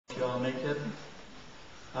you are naked,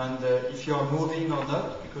 and if you are moving or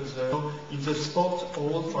not, because in the sport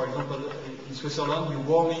hall, for example, in Switzerland, you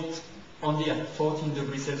warm it only at 14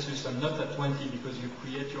 degrees Celsius and not at 20, because you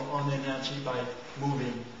create your own energy by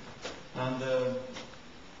moving. And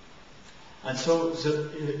so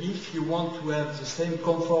if you want to have the same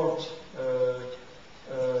comfort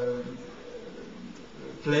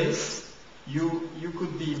place, you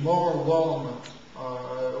could be more warm,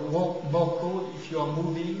 more cold if you are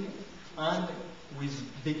moving and with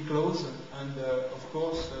big clothes. And of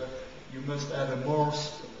course, you must have a more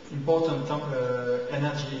important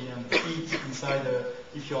energy and heat inside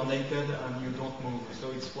if you are naked and you don't move.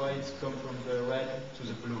 So it's why it's come from the red to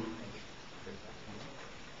the blue.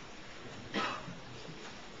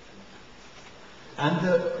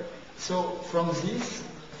 And so from this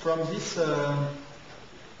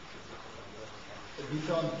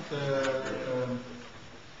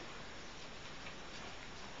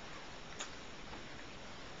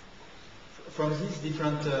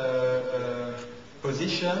different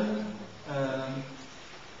position,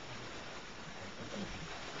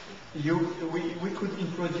 we could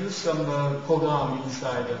introduce some program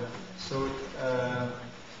inside. So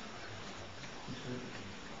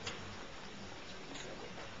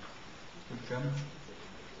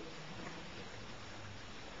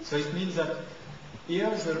so it means that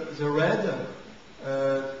here the red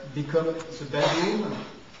becomes the bedroom,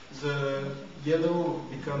 the yellow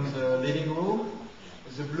becomes the living room,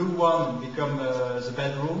 the blue one becomes the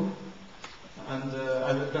bedroom, and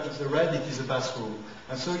the red it is the bathroom.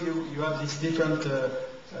 And so you have these different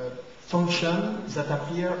functions that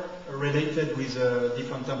appear related with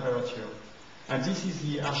different temperature. And this is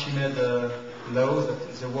the Archimedes law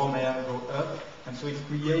that the warm air go up, and so it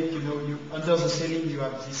creates, under the ceiling you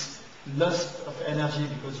have this lust of energy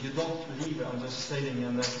because you don't live under the ceiling,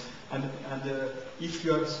 and if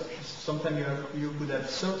you have, sometimes you could have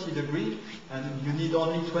 30 degrees and you need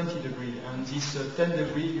only 20 degrees, and this 10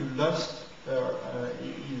 degrees you lost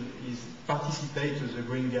is participate to the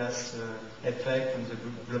green gas effect and the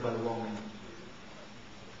global warming.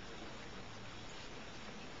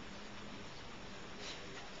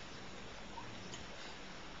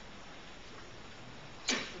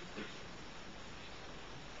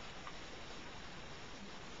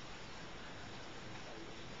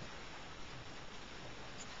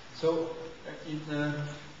 So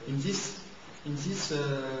in this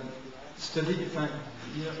study,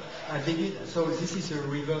 I begin. So this is a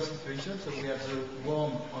reverse situation. So we have the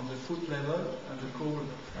warm on the foot level and the cold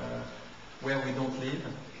where we don't live.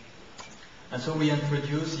 And so we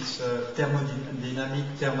introduce this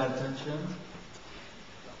thermodynamic thermal tension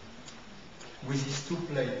with these two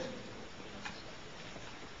plates.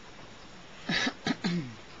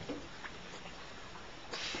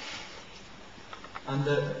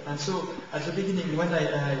 And so at the beginning, when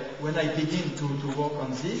I begin to work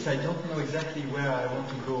on this, I don't know exactly where I want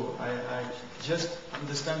to go. I just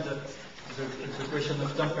understand that the question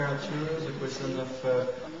of temperature, the question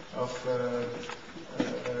of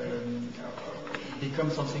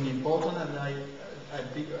becomes something important. And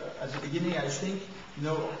at the beginning, I think,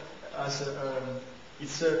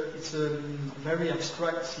 it's a very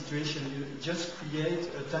abstract situation. You just create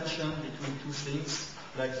a tension between two things.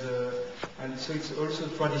 And so it's also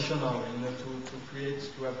traditional, to create,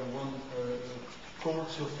 to have one cold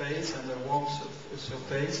surface and a warm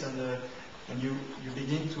surface, and you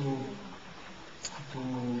begin to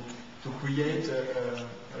create a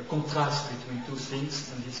contrast between two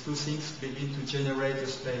things, and these two things begin to generate a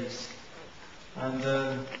space. And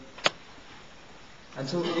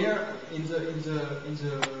so here in the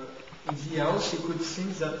house, you could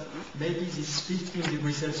think that maybe this 15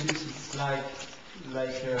 degrees Celsius is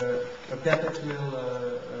like a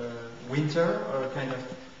perpetual winter, or a kind of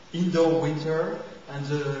indoor winter, and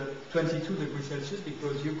the 22 degrees Celsius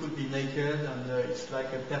because you could be naked, and it's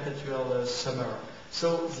like a perpetual summer.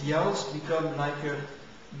 So the house becomes like a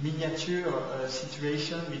miniature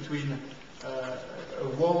situation between a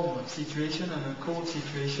warm situation and a cold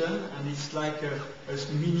situation, and it's like a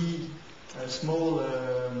small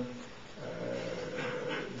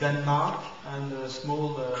Denmark and a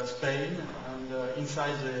small Spain, and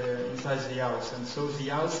inside the house. And so the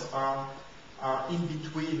house are in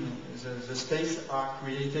between, the space are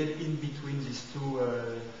created in between these two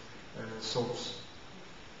sources.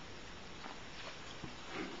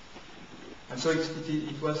 And so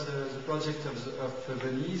it was the project of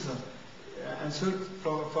Venise. And so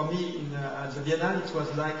for me at the Biennale, it was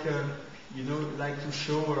like like to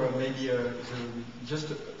show maybe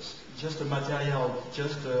just a material,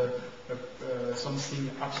 just something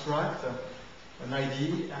abstract, an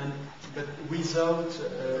idea, but without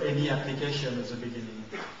any application at the beginning.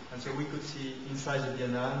 And so we could see inside the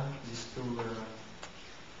biennale these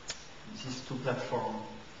two platforms.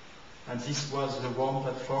 And this was the warm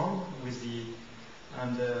platform with the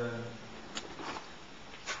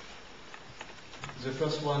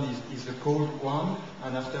first one is the cold one,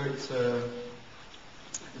 and after it's there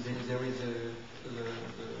is the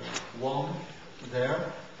warm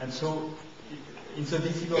there, and so in the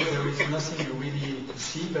visible there is nothing really to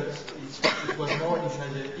see, but it was more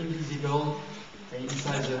inside the invisible,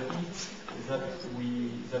 inside the heat,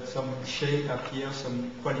 that some shape appear,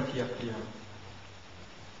 some quality appear.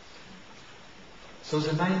 So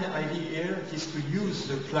the main idea here is to use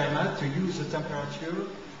the climate, to use the temperature,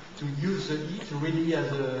 to use the heat really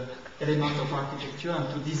as an element of architecture, and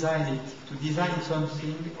to design it, to design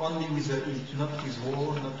something only with the heat, not with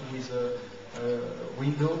wall, not with a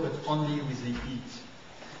window, but only with the heat.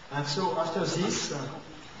 And so after this,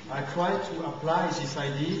 I tried to apply this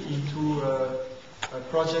idea into a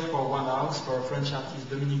project for one house for a French artist,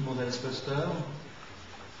 Dominique Mondelez-Custer.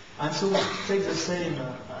 And so we take the same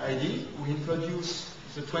idea, we introduce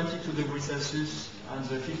the 22 degrees Celsius and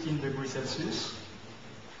the 15 degrees Celsius,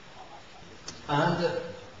 and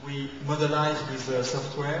we modelize with the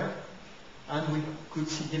software, and we could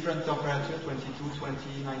see different temperature, 22,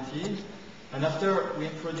 20, 19. And after we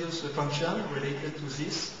introduce the function related to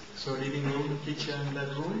this, so living room, kitchen,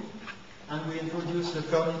 bedroom, and we introduce the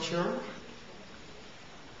furniture,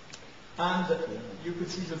 and you could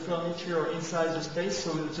see the furniture inside the space,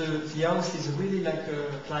 so the house is really like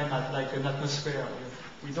a climate, like an atmosphere.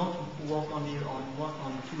 We don't work only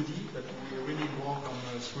on 2D, but we really work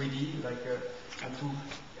on 3D, like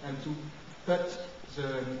and to put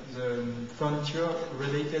the furniture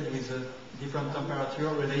related with the different temperature,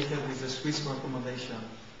 related with the Swiss recommendation.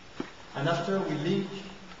 And after we link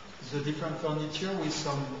the different furniture with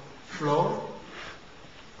some floor,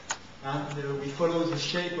 and we follow the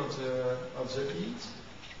shape of the heat,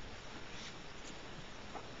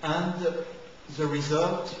 and the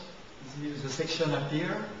result, the section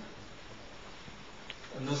appear,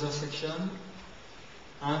 another section,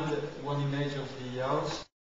 and one image of the house.